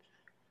have it.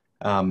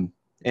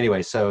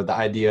 Anyway, so the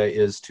idea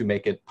is to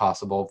make it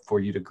possible for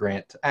you to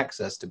grant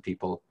access to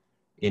people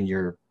in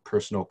your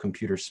personal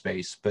computer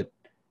space. But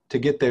to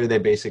get there, they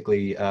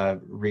basically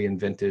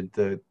reinvented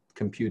the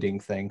computing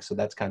thing. So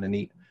that's kind of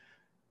neat.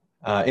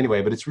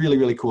 Anyway, but it's really,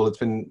 really cool. It's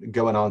been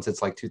going on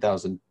since like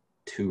 2002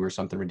 or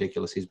something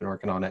ridiculous. He's been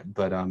working on it,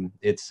 but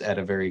it's at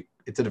a very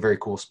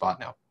cool spot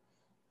now.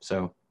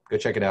 So go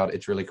check it out.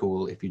 It's really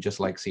cool if you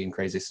just like seeing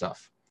crazy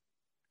stuff.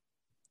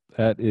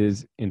 That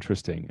is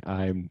interesting.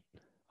 I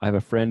have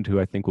a friend who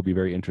I think will be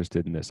very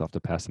interested in this. I'll have to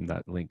pass him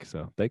that link.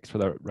 So thanks for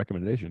that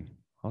recommendation.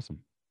 Awesome.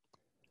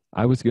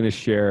 I was going to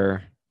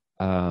share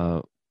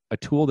a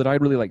tool that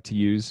I'd really like to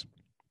use.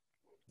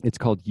 It's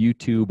called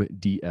YouTube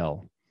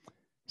DL.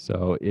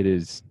 So it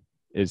is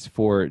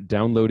for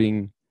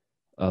downloading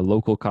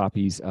local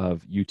copies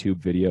of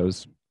YouTube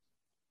videos.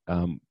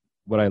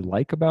 What I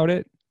like about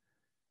it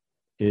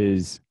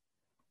is,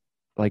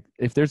 like,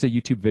 if there's a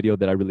YouTube video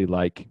that I really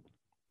like,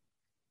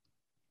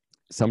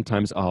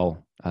 sometimes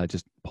I'll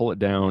just pull it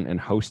down and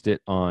host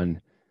it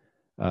on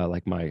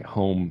like my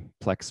home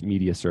Plex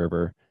media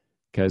server,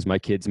 because my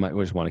kids might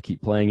just want to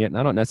keep playing it, and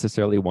I don't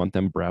necessarily want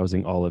them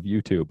browsing all of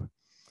YouTube.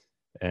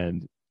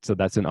 And so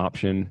that's an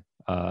option.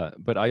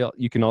 But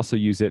you can also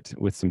use it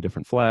with some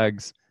different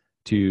flags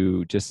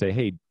to just say,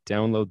 hey,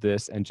 download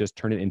this and just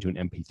turn it into an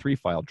MP3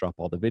 file, drop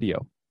all the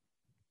video.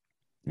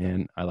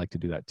 And I like to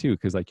do that too,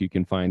 because like you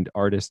can find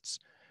artists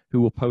who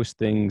will post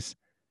things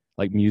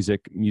like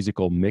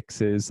musical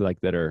mixes like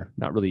that are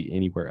not really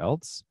anywhere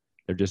else.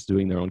 They're just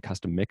doing their own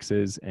custom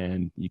mixes,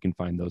 and you can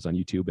find those on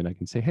YouTube, and I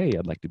can say, hey,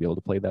 I'd like to be able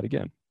to play that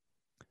again.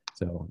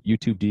 So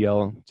YouTube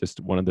DL,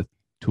 just one of the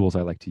tools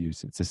I like to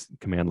use. It's this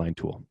command line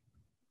tool.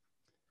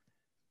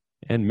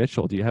 And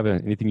Mitchell, do you have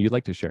anything you'd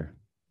like to share?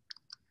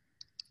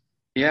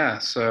 Yeah,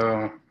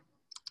 so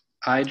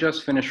I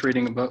just finished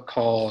reading a book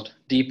called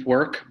Deep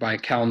Work by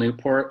Cal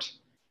Newport.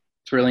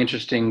 It's a really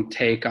interesting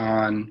take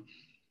on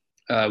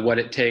what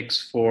it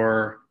takes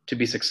to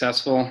be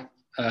successful.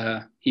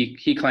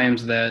 He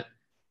claims that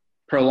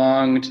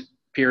prolonged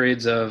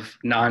periods of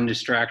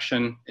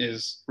non-distraction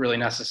is really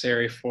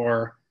necessary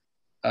for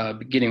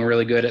getting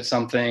really good at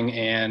something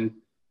and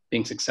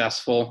being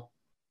successful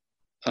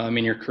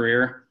in your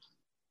career.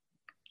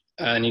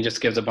 And he just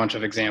gives a bunch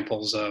of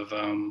examples of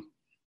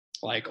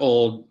like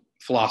old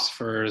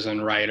philosophers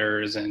and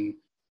writers and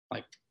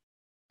like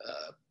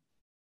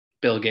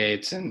Bill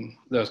Gates and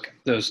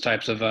those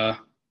types of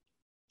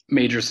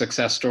major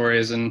success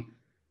stories and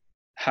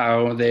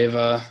how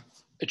they've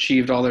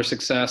achieved all their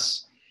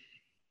success.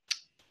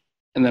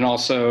 And then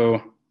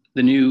also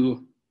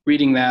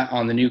reading that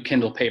on the new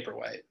Kindle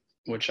Paperwhite,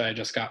 which I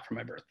just got for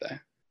my birthday.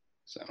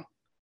 So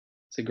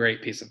it's a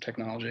great piece of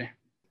technology.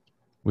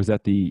 Was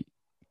that the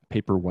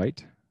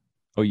Paperwhite?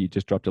 Oh, you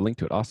just dropped a link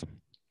to it. Awesome.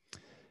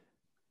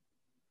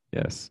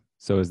 Yes.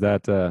 So is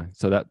that,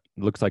 so that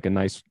looks like a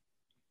nice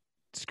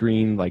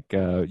screen, like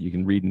you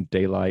can read in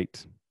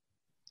daylight.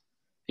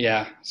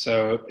 Yeah.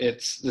 So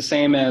it's the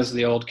same as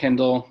the old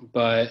Kindle,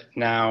 but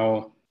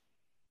now,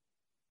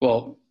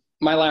 well,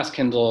 my last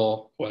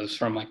Kindle was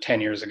from like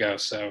 10 years ago.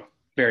 So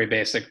very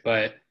basic,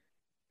 but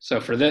so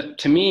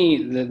to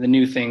me, the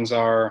new things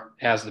it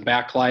has the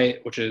backlight,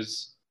 which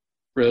is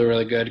really,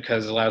 really good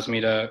because it allows me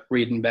to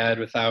read in bed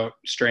without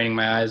straining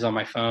my eyes on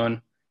my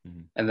phone.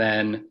 Mm-hmm. And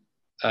then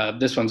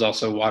this one's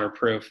also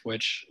waterproof,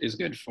 which is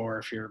good for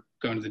if you're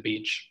going to the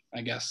beach,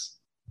 I guess.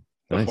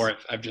 Nice. Before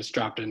I've just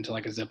dropped it into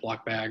like a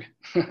Ziploc bag.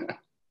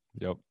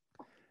 Yep.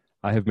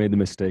 I have made the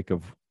mistake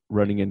of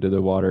running into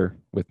the water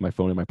with my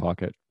phone in my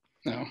pocket.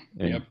 Oh,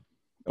 and yep.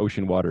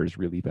 Ocean water is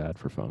really bad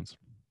for phones.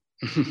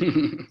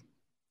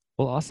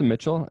 Well, awesome,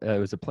 Mitchell. It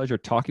was a pleasure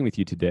talking with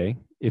you today.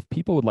 If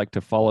people would like to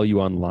follow you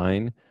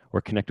online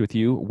or connect with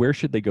you, where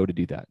should they go to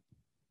do that?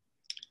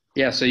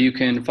 Yeah, so you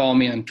can follow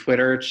me on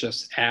Twitter. It's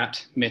just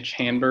at Mitch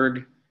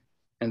Hanberg.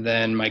 And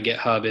then my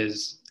GitHub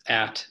is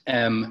at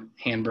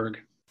mhanberg.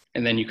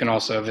 And then you can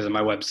also visit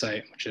my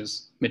website, which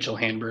is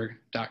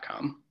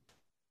mitchellhanberg.com.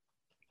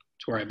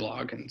 It's where I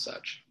blog and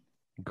such.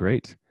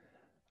 Great.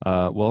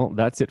 Well,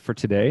 that's it for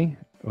today.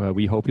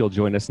 We hope you'll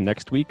join us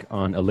next week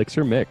on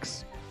Elixir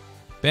Mix.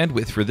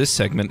 Bandwidth for this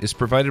segment is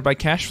provided by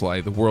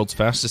Cachefly, the world's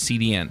fastest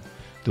CDN.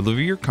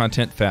 Deliver your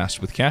content fast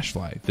with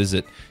Cachefly.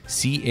 Visit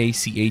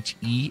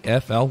cachefly.com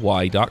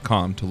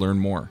to learn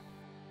more.